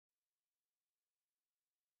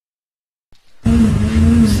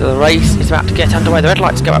So the race is about to get underway. The red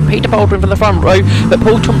lights go up. Peter Baldwin for the front row, but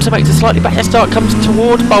Paul Thompson makes a slightly better start, comes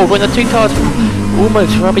towards Baldwin. The two cars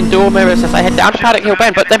almost rubbing door mirrors as they head down to Paddock Hill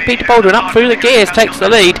Bend, but then Peter Baldwin up through the gears takes the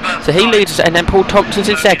lead, so he leads, and then Paul Thompson's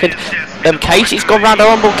in second. Casey's gone round the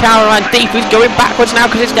on-board Caroline Deeth, who's going backwards now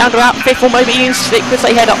because it's down to about 5th or maybe even 6th as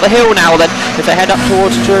they head up the hill now. Then as they head up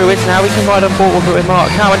towards Druids, now we can ride on board with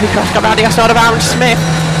Mark Cowan, who tries to come around the outside of Aaron Smith.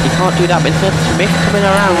 He can't do that with Smith coming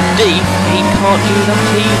around Deeth. He can't do that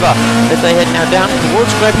either as they head now down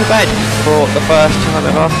towards Grevy Bed for the first time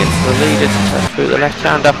ever against the leaders through the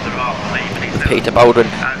left-hander. Peter Baldwin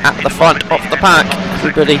at the front of the pack.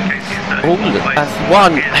 Everybody all as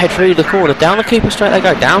one head through the corner. Down the Cooper Straight they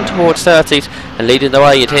go, down towards 30s, and leading the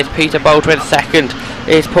way it is Peter Baldwin. Second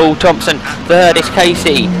is Paul Thompson. Third is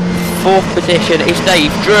Casey. Fourth position is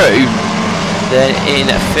Dave Drew. Then in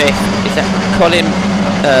fifth is Colin.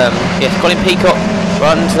 Colin Peacock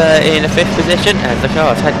runs in a fifth position as the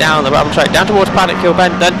cars head down the rubber track down towards Paddock Hill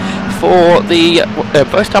Bend. Then for the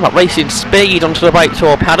first time at racing speed onto the break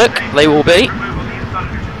tour paddock they will be.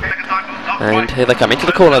 And here they come into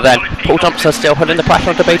the corner then. Paul Thompson still holding the pressure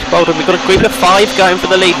onto Peter Baldwin. We've got a group of 5 going for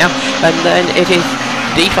the lead now. And then it is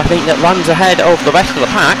Deeth, I think, that runs ahead of the rest of the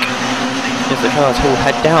pack as the cars all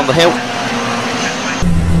head down the hill.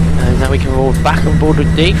 And now we can roll back on board with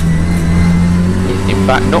Deeth. He's in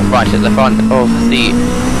fact not right at the front of the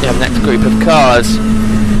next group of cars.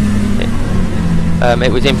 It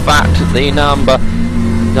was in fact the number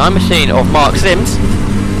 9 machine of Mark Sims.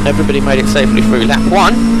 Everybody made it safely through lap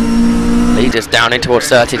 1. Leaders down in towards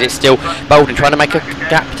 30s. It's still Baldwin trying to make a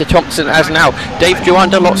gap to Thompson as now Dave Drew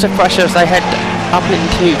under lots of pressure as they head up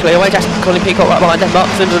into clearways. That's Colin Peacock right behind them. Mark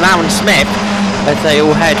Sims and Aaron Smith as they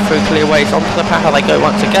all head through clearways onto the path. They go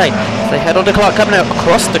once again. As they head on to Clark, coming out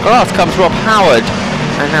across the grass comes Rob Howard.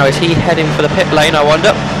 And now is he heading for the pit lane, I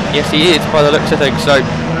wonder? Yes, he is by the looks of things. So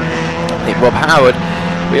I think Rob Howard,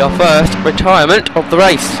 we are first retirement of the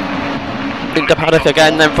race. Into Paddock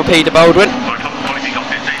again then for Peter Baldwin.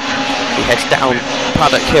 He heads down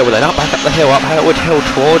Paddock Hill, then up back up the hill, up Howard Hill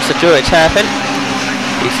towards the Druids hairpin.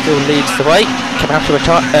 He still leads the way, come out to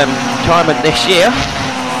retirement this year.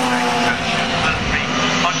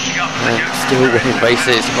 And still winning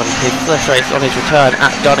races on his first race on his return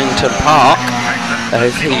at Donington Park.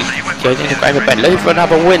 As he goes into Graham Bend, looking for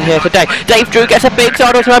another win here today. Dave Drew gets a big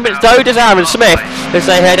side of moment, so does Aaron Smith as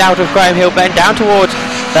they head out of Graham Hill Bend down towards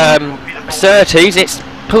Surtees. It's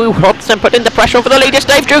Paul Thompson putting the pressure on for the leaders.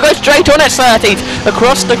 Dave Drew goes straight on at Surtees.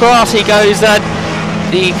 Across the grass he goes.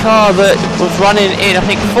 The car that was running in, I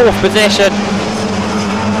think, 4th position,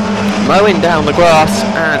 mowing down the grass,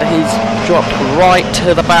 and he's dropped right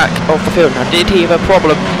to the back of the field. Now, did he have a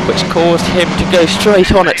problem which caused him to go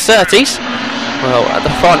straight on at Surtees? Well, at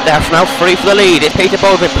the front now, from out 3 for the lead, it's Peter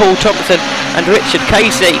Baldwin, Paul Thompson and Richard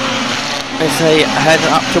Casey as they head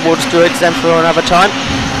up towards Druids then for another time.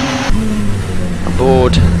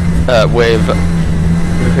 Aboard with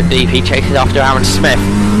Rupert Deeth, he chases after Aaron Smith.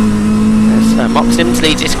 As Mark Sims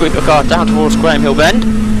leads this group of cars down towards Graham Hill Bend.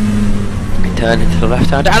 Turn into the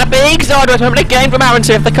left hand, and a big sideways moment again from Aaron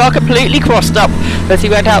Smith. The car completely crossed up as he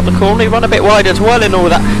went out the corner. He run a bit wide as well and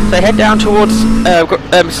all that. They head down towards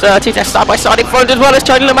Surtees. They're side by side in front as well as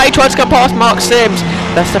Tony LeMay tries to come past Mark Sims.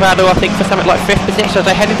 That's about, I think, for something like 5th position as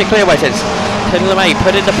they head into clearways. Tony LeMay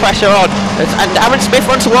putting the pressure on, and Aaron Smith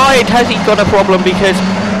runs wide. Has he got a problem? Because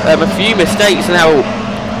a few mistakes now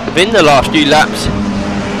within the last few laps.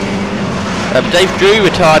 Dave Drew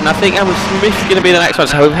retired, and I think Aaron Smith's going to be the next one.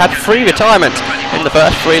 So we've had 3 retirements in the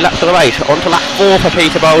first 3 laps of the race. On to lap 4 for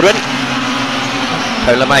Peter Baldwin.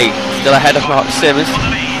 Tony LeMay still ahead of Mark Sims,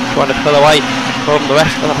 trying to pull away from the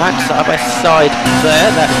rest of the pack. Side by side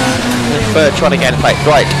there. That's third trying to gain a place.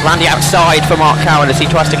 Right, round the outside for Mark Cowan as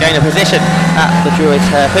he tries to gain a position at the Druids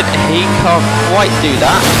hairpin. He can't quite do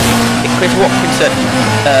that. Chris Watkinson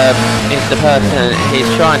is the person he's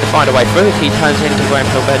trying to find a way through. He turns into Graham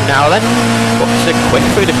Hill Bend now then. Watkinson quick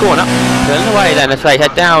through the corner. Pulling away then as they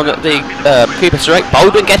head down the Cooper Straight.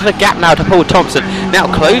 Baldwin getting a gap now to Paul Thompson. Now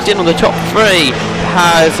closed in on the top 3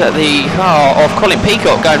 has the car of Colin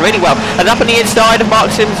Peacock going really well. And up on the inside of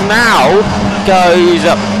Mark Sims now goes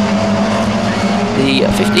the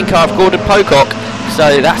 15 car of Gordon Pocock.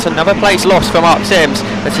 So that's another place lost for Mark Sims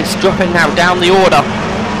as he's dropping now down the order.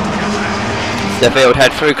 The field head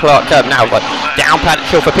through Clark Curb now, but down Paddock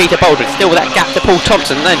Hill for Peter Baldwin, still with that gap to Paul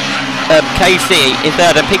Thompson. Then Casey in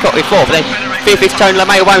 3rd and Peacock in 4th. Then 5th is Tony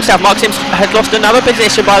LeMay away himself. Mark Sims has lost another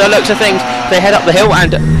position by the looks of things. They head up the hill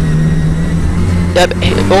and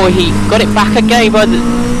or he got it back again by the,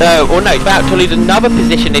 or no, he's about to lose another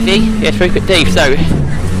position, is he? Yes, Rupert Deeth. So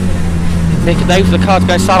Those are the cars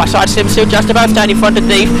going side by side. Sims still just about standing in front of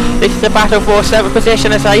Deeth. This is the battle for 7th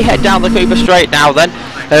position as they head down the Cooper Straight now then.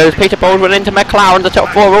 There's Peter Baldwin into McLaren, the top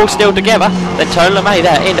 4 all still together. Then Tony LeMay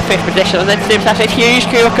there in the 5th position, and then Sims has a huge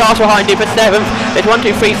queue of cars behind him for 7th. There's 1,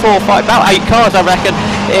 2, 3, 4, 5, about 8 cars I reckon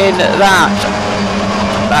in that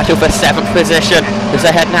battle for 7th position as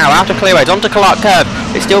they head now out of clearways onto Clark Curve.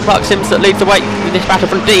 It's still Mark Sims that leads the way in this battle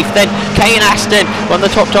from Deeth. Then Kane Aston, one of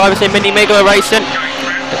the top drivers in Mini Migla racing,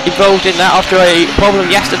 involved in that after a problem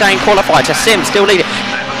yesterday in qualifying. So Sims still leading.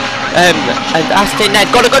 And Aston then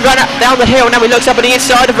got a good run up down the hill. Now he looks up on the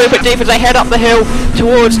inside of Rupert Deeth as they head up the hill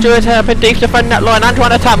towards Stuart Herpin. Deeth defending that line and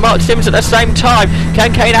trying to attack Mark Sims at the same time.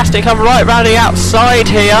 Can Kane Aston come right round the outside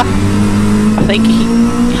here? I think he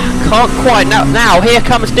can't quite. Now here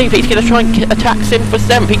comes Deeth. He's going to try and attack Sims for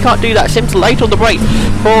 7th. He can't do that. Sims late on the break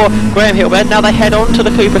for Graham Hillbed. Now they head on to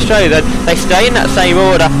the Cooper Straight. Then they stay in that same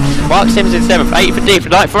order. Mark Sims in 7th, 8 for Deeth,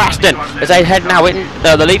 9 for Aston as they head now in.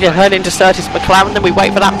 The leader head into Curtis McLaren. Then we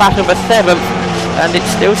wait for that battle for 7th. And it's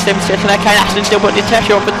still Sims sitting there. Kane Aston still putting the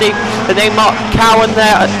pressure on for Deeth. And then Mark Cowan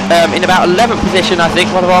there in about 11th position, I think.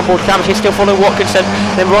 One of our onboard cameras. He's still following Watkinson.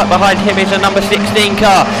 Then right behind him is a number 16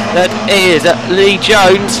 car. That is Lee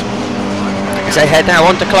Jones. As they head now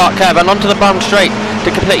onto Clark Curve and onto the Bum Straight to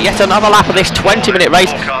complete yet another lap of this 20-minute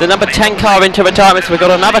race. The number 10 car into retirement, so we've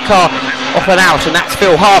got another car off and out, and that's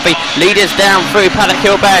Phil Harvey. Leaders down through Paddock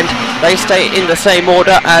Hill Bend. They stay in the same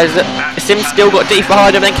order as Sims still got Deeth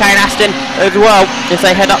behind him, then Kane Aston as well as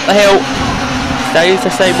they head up the hill. Stays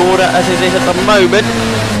the same order as it is at the moment.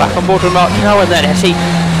 Back on board with Mark Cowan then as he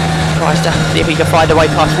tries to see if he can find a way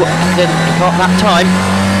past Watkinson. He got that time.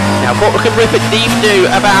 Now what can Rupert Deeth do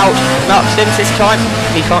about Mark Sims this time?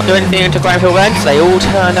 He can't do anything into Graham Hill Bend, so they all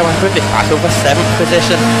turn their way through this battle for 7th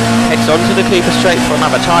position. Heads on to the Cooper Straight for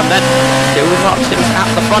another time then. Still with Mark Sims at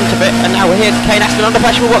the front of it, and now we're here. Kane Aston under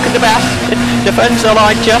pressure with Watkins about. Defends the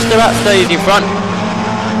line just about stays in front.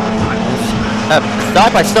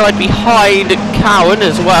 Side by side behind Cowan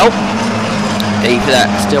as well. Deeth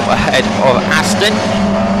still ahead of Aston.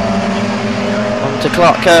 To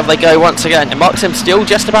Clark Curve they go once again, and Mark Sims still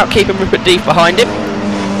just about keeping Rupert Deeth behind him.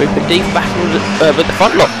 Rupert Deeth back with the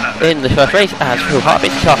front lock in the first race as Phil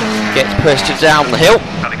Hartbee's car gets pushed down the hill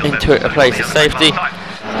into a place of safety,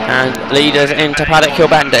 and leaders into Paddock Hill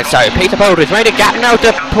Bend. So Peter Baldwin's made a gap now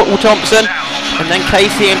to Paul Thompson, and then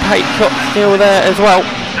Casey and Paycock still there as well.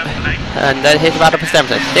 And then here's about a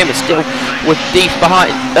percent. Sims still with Deeth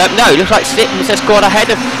behind. No, looks like Sims has got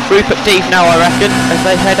ahead of Rupert Deeth now, I reckon, as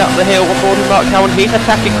they head up the hill on board with Mark Cowan. He's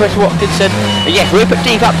attacking Chris Watkinson. And yes, Rupert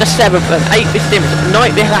Deeth up to 7th, and 8th is Sims,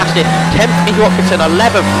 9th is Aston, 10th is Watkinson,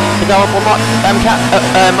 11th is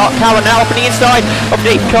Mark Cowan now up on the inside of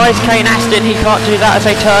Deeth. Tries Kane Aston. He can't do that as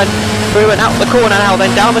they turn through and out the corner now.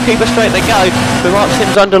 Then down the Cooper Straight they go. With Mark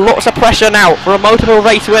Sims under lots of pressure now for a multiple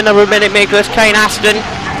race winner of Mini Migla's Kane Aston.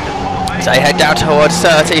 So they head down towards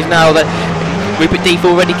Surtees now. That Rupert Deeth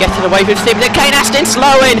already getting away from Sims. Then Kane Aston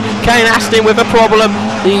slowing. Kane Aston with a problem.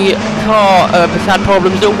 The car has had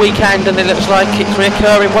problems all weekend, and it looks like it's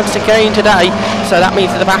reoccurring once again today. So that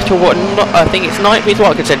means that the battle, I think it's 9th is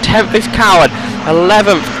Watkinson, 10th is Cowan,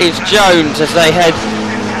 11th is Jones as they head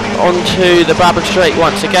onto the Brabham Straight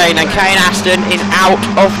once again, and Kane Aston is out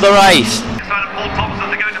of the race.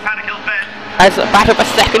 As the battle for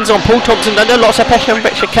seconds on, Paul Thompson under lots of pressure from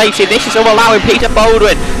Richard Casey. This is all allowing Peter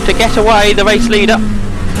Baldwin to get away, the race leader.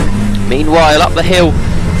 Meanwhile, up the hill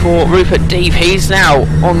for Rupert Deeth. He's now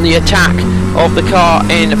on the attack of the car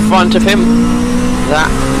in front of him.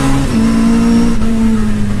 That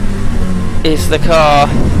is the car.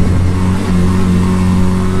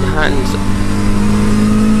 And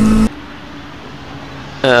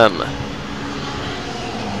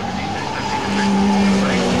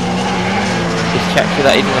check for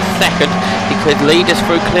that in a second, because lead us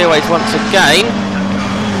through clearways once again.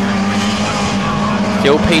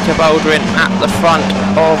 Still Peter Baldwin at the front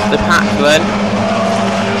of the pack then,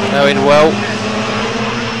 going well.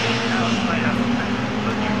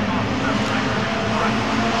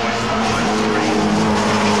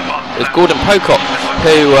 It's Gordon Pocock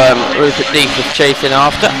who Rupert Deeth was chasing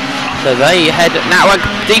after. So they head now, and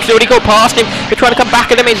Deeth's already got past him. They're trying to come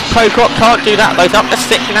back at him. Pocock can't do that though. It's up to 6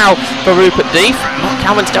 now for Rupert Deeth. Mark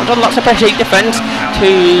Cowan's still done lots of pressure. He defends to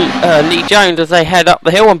Lee Jones as they head up the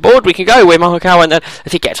hill. On board we can go with Mark Cowan then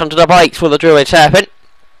as he gets onto the brakes for the Druids Hairpin.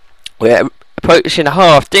 We're approaching a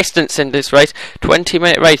half distance in this race.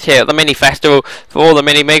 20-minute race here at the Mini Festival for all the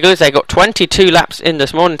Mini Miglas. They got 22 laps in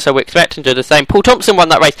this morning, so we're expecting to do the same. Paul Thompson won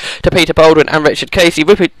that race to Peter Baldwin and Richard Casey.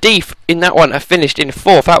 Rupert Deeth in that one have finished in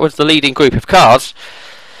 4th. That was the leading group of cars.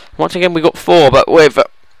 Once again we got 4, but with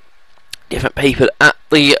different people at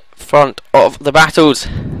the front of the battles.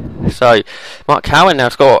 So Mark Cowan now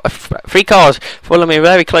has got 3 cars following me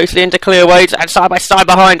very closely into clearways and side by side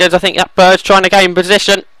behind us. I think that Bird's trying to gain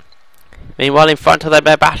position. Meanwhile in front of them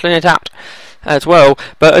they're battling it out as well.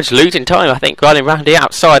 Bird's losing time, I think, running round the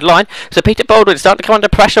outside line. So Peter Baldwin's starting to come under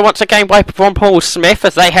pressure once again by from Paul Smith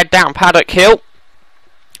as they head down Paddock Hill.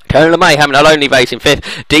 Tony LeMay having a lonely race in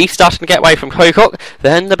 5th. Deeth starting to get away from Pocock.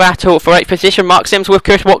 Then the battle for 8th position. Mark Sims with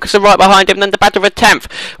Chris Watkinson right behind him. Then the battle for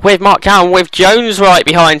 10th with Mark Cowan with Jones right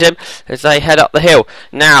behind him as they head up the hill.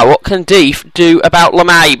 Now, what can Deeth do about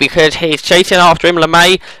LeMay? Because he's chasing after him.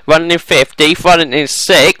 LeMay running in 5th. Deeth running in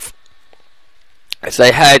 6th as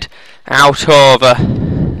they head out of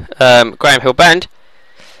Graham Hill Bend.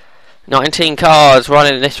 19 cars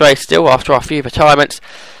running in this race still after a few retirements.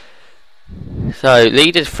 So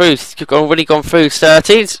leaders through, already gone through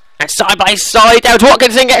 30s, and side by side out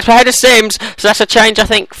Watkinson gets ahead of Sims, so that's a change I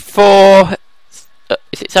think for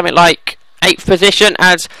is it something like 8th position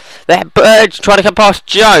as their Birds trying to come past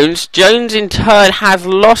Jones. Jones in turn has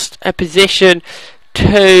lost a position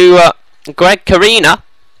to Greg Carina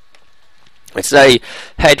as they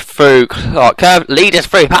head through Clark Curve. Leaders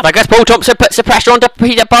through Paddock as Paul Thompson puts the pressure onto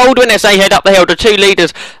Peter Baldwin as they head up the hill. The 2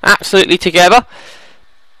 leaders absolutely together.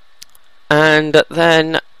 And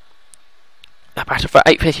then a battle for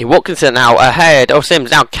 8th position. Watkinson now ahead of Sims.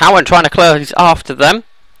 Now Cowan trying to close after them.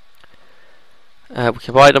 We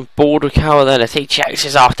can ride on board with Cowan then as he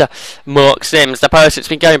chases after Mark Sims. The person's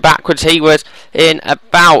been going backwards. He was in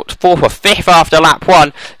about 4th or 5th after lap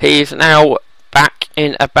 1. He's now back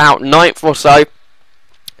in about 9th or so.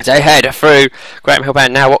 As they head through Graham Hill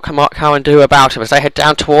Bend. Now what can Mark Cowan do about him as they head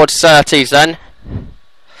down towards 30s then?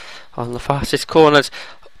 On the fastest corners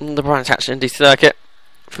on the Brands Hatch Indy circuit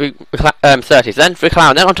through 30s, then through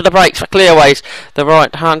Clown, then onto the brakes for Clearways, the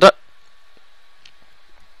right hander,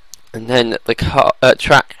 and then the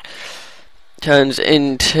track turns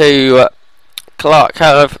into Clark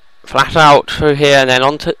Curve, flat out through here, and then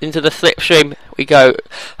into the slipstream we go,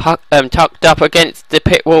 tucked up against the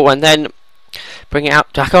pit wall, and then bring it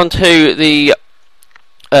out back onto the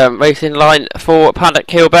racing line for Paddock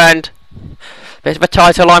Hill Bend. Bit of a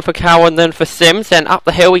tighter line for Cowan than for Sims. Then up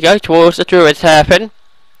the hill we go towards the Druids hairpin.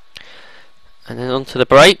 And then onto the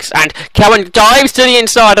brakes. And Cowan dives to the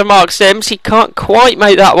inside of Mark Sims. He can't quite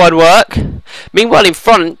make that one work. Meanwhile in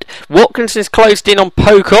front, Watkinson's closed in on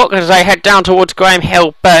Pocock as they head down towards Graham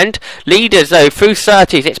Hill Bend. Leaders though through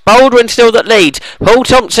 30s. It's Baldwin still that leads. Paul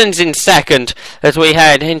Thompson's in 2nd as we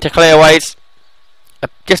head into Clearways.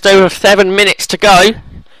 Just over 7 minutes to go.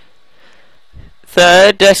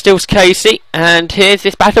 3rd, still's Casey, and here's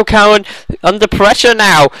this battle. Cowan under pressure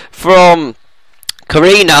now from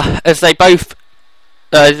Carina as they both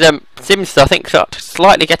Sims I think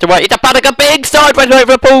slightly get away. It's a Paddock, a big sideways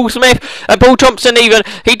over Paul Smith and Paul Thompson even.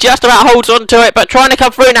 He just about holds on to it, but trying to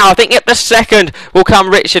come through now. I think at the 2nd will come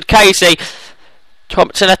Richard Casey.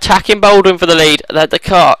 Thompson attacking Baldwin for the lead. The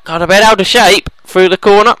car got a bit out of shape through the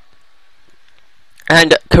corner,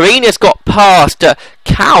 and Carina's got past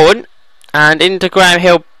Cowan and into Graham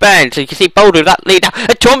Hill Bend. So you can see Baldwin with that lead now.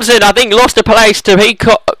 And Thompson, I think, lost the place to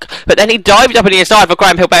Peacock, but then he dived up on the inside for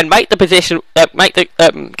Graham Hill Bend, make the position,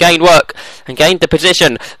 gain work, and gained the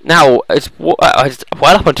position. Now, as well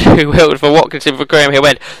up on 2 wheels for Watkinson for Graham Hill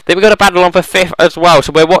Bend. Then we've got a battle on for 5th as well.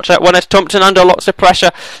 So we'll watch that one as Thompson under lots of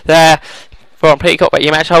pressure there from Peacock, but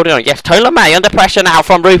you managed to hold it on. Yes, Tony LeMay under pressure now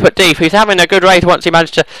from Rupert Deeth, who's having a good race once he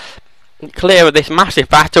managed to clear of this massive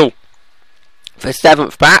battle for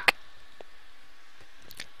 7th back.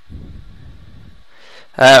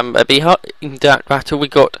 Behind that battle we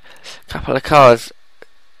got a couple of cars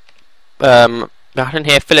battling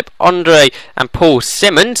here. Philip Andre and Paul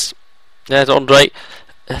Simmons. There's Andre,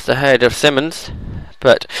 that's the head of Simmons,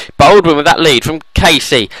 but Baldwin with that lead from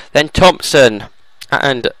Casey, then Thompson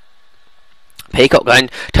and Peacock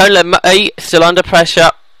going. Tony LeMay still under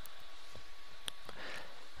pressure.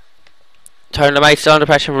 Tony LeMay still under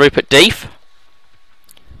pressure from Rupert Deeth.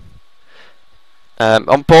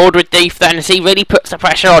 On board with Deeth then as he really puts the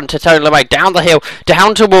pressure on to Tony LeMay down the hill,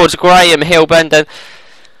 down towards Graham Hill Bend, then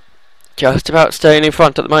just about staying in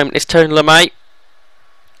front at the moment is Tony LeMay.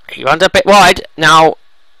 He runs a bit wide. Now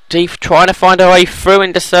Deeth trying to find a way through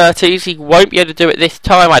into 30s. He won't be able to do it this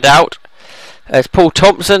time, I doubt. As Paul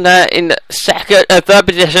Thompson there in 3rd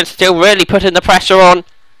position, still really putting the pressure on.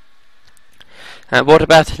 And what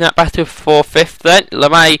about in that battle for 5th then?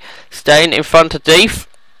 LeMay staying in front of Deeth.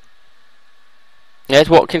 There's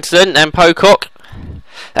Watkinson, then Pocock.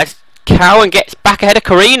 As Cowan gets back ahead of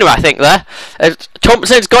Carina, I think, there. As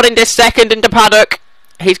Thompson's got into 2nd into Paddock.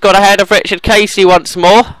 He's got ahead of Richard Casey once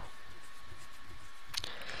more.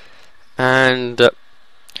 And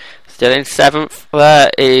Still in 7th. There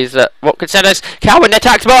is Watkinson as Cowan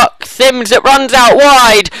attacks Mark Sims. It runs out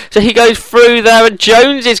wide, so he goes through there, and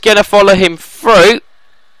Jones is going to follow him through.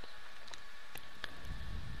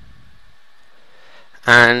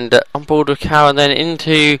 And on board with Cowan, then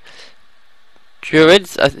into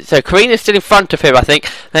Druids. So Karina's still in front of him, I think.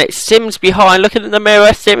 Then it's Sims behind, looking in the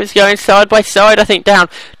mirror. Sims going side by side, I think, down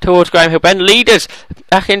towards Graham Hill Bend. Leaders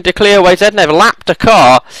back into clearways. They've never lapped a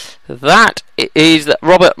car. That is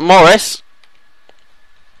Robert Morris.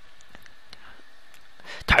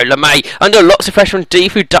 Tony LeMay under lots of pressure from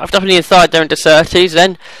Deeth, who dived up on the inside there into 30s.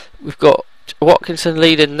 Then we've got Watkinson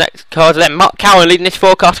leading the next cars. Then Mark Cowan leading this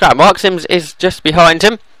forecast car. Mark Sims is just behind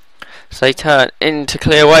him. So they turn into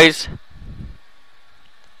clearways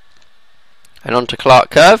and onto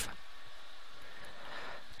Clark Curve.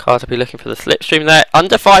 Cars will be looking for the slipstream there.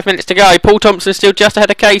 Under 5 minutes to go. Paul Thompson still just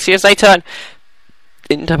ahead of Casey as they turn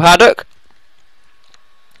into paddock.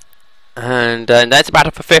 And there's a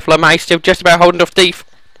battle for 5th. LeMay still just about holding off Deeth.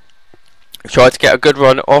 Tried to get a good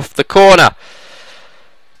run off the corner.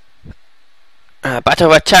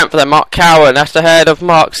 Battle of a 10th for them. Mark Cowan, that's ahead of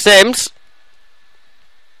Mark Sims.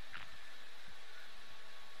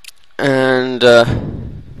 And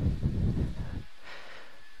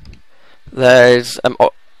there's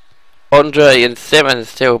Andre and Simmons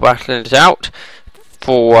still battling it out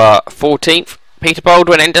for 14th. Peter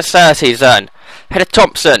Baldwin into 30s then. Head of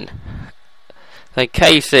Thompson. Then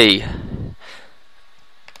Casey.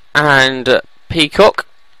 And Peacock.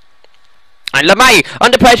 And LeMay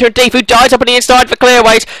under pressure of Deeth, who dives up on the inside for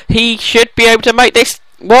clearways. He should be able to make this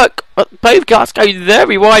work. Both cars go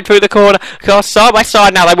very wide through the corner. Cars side by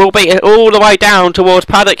side now. They will beat it all the way down towards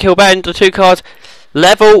Paddock Hill Bend. The two cars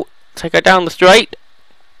level. So go down the straight.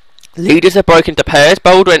 Leaders are broken to pairs.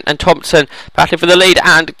 Baldwin and Thompson battling for the lead,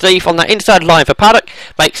 and Deeth on the inside line for Paddock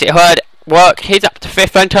makes it hard work. He's up to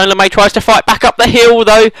 5th, and Tony LeMay tries to fight back up the hill,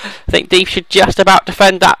 though I think Deeth should just about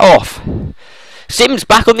defend that off. Sims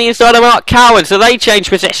back on the inside of Mark Cowan, so they change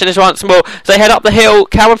positions once more. So they head up the hill.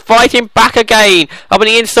 Cowan fighting back again. Up on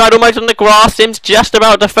the inside, almost on the grass. Sims just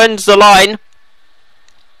about defends the line.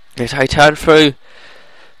 As they turn through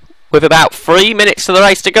with about 3 minutes to the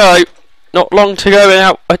race to go. Not long to go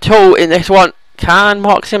out at all in this one. Can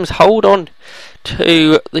Mark Sims hold on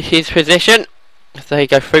to his position? If they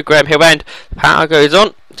go through Graham Hill End, the power goes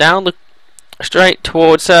on down the straight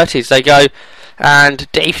towards 30s. They go, and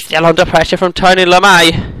Deeth still under pressure from Tony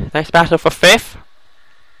LeMay. Next battle for 5th.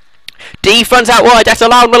 Deeth runs out wide. That's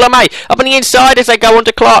allowed with LeMay up on the inside as they go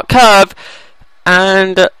onto Clark Curve,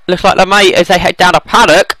 and looks like LeMay, as they head down to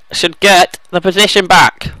Paddock, should get the position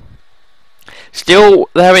back. Still,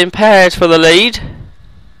 they're in pairs for the lead.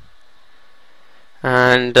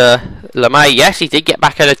 And LeMay, yes, he did get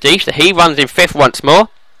back out of Deeth, so he runs in 5th once more.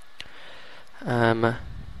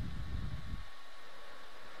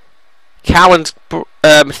 Cowan's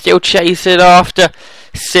still chasing after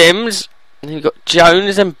Sims. And you've got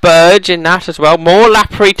Jones and Burge in that as well. More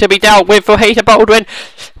lappery to be dealt with for Peter Baldwin.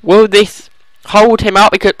 Will this hold him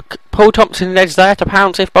up? Because Paul Thompson is there to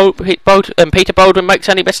pounce if Peter Baldwin makes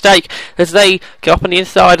any mistake as they get up on the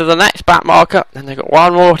inside of the next back marker. And they've got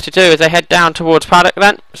one more to do as they head down towards Paddock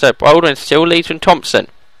then. So Baldwin still leads from Thompson.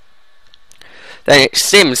 Then it's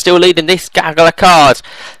Sims still leading this gaggle of cars.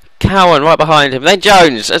 Cowan right behind him. Then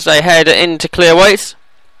Jones as they head into clearways.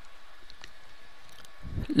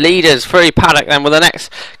 Leaders through Paddock then with the next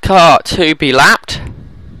car to be lapped.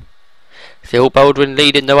 Still Baldwin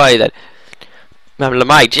leading the way then.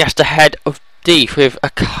 LeMay just ahead of Deeth with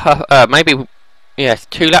a maybe, yes,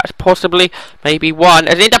 2 laps possibly, maybe 1.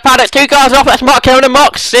 As into Paddock, 2 cars off. That's Mark Cowan, and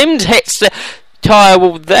Mark Sims hits the tyre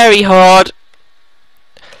wall very hard.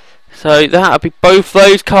 So that'll be both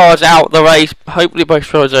those cars out the race. Hopefully both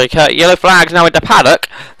drivers are okay. Yellow flags now into Paddock.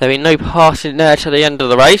 There'll be no passing there to the end of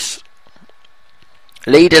the race.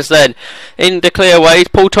 Leaders then in the clearways.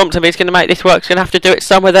 Paul Thompson is going to make this work. He's going to have to do it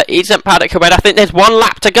somewhere that isn't Paddock. I think there's 1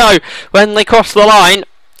 lap to go when they cross the line.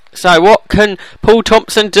 So what can Paul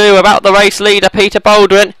Thompson do about the race leader Peter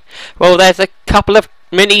Baldwin? Well, there's a couple of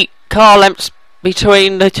mini car lengths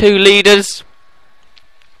between the 2 leaders.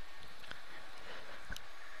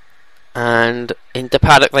 And into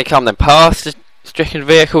Paddock they come then past the stricken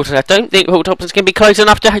vehicles, and I don't think Paul Thompson's going to be close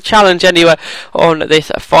enough to challenge anywhere on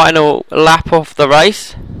this final lap of the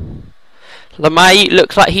race. LeMay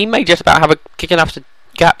looks like he may just about have a kick enough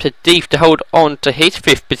gap to Deeth to hold on to his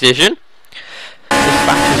 5th position. This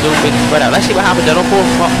battle's all been spread out. Let's see what happened then on board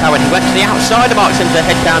for Mark Cowan. He went to the outside of Mark Sims to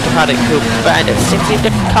head down to Paddock Hill Bend and simply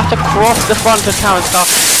to cut across the front of Cowan's car.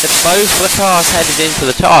 Both the cars headed into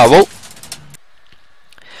the tyre wall.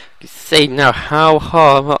 see now how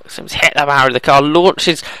hard Mark Cowan's hit the barrier. The car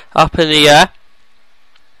launches up in the air.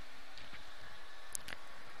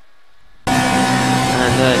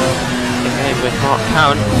 And again with Mark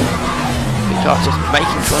Cowan, the car just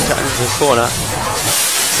making contact into the corner.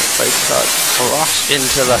 Both cars rushed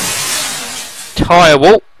into the tyre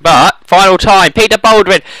wall, but final time, Peter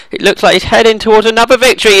Baldwin, it looks like he's heading towards another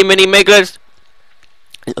victory in Mini Migla's.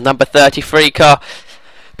 Number 33 car.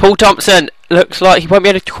 Paul Thompson looks like he won't be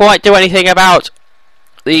able to quite do anything about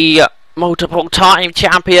the multiple time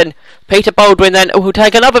champion. Peter Baldwin then will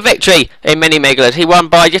take another victory in Mini Miglas. He won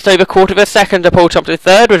by just over a quarter of a second to Paul Thompson.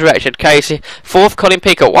 Third was Richard Casey. Fourth, Colin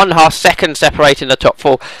Pickett. 1.5 seconds separating the top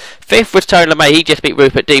four. Fifth was Tony LeMay. He just beat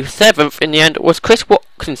Rupert Deeth. Seventh in the end was Chris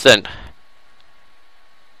Watkinson.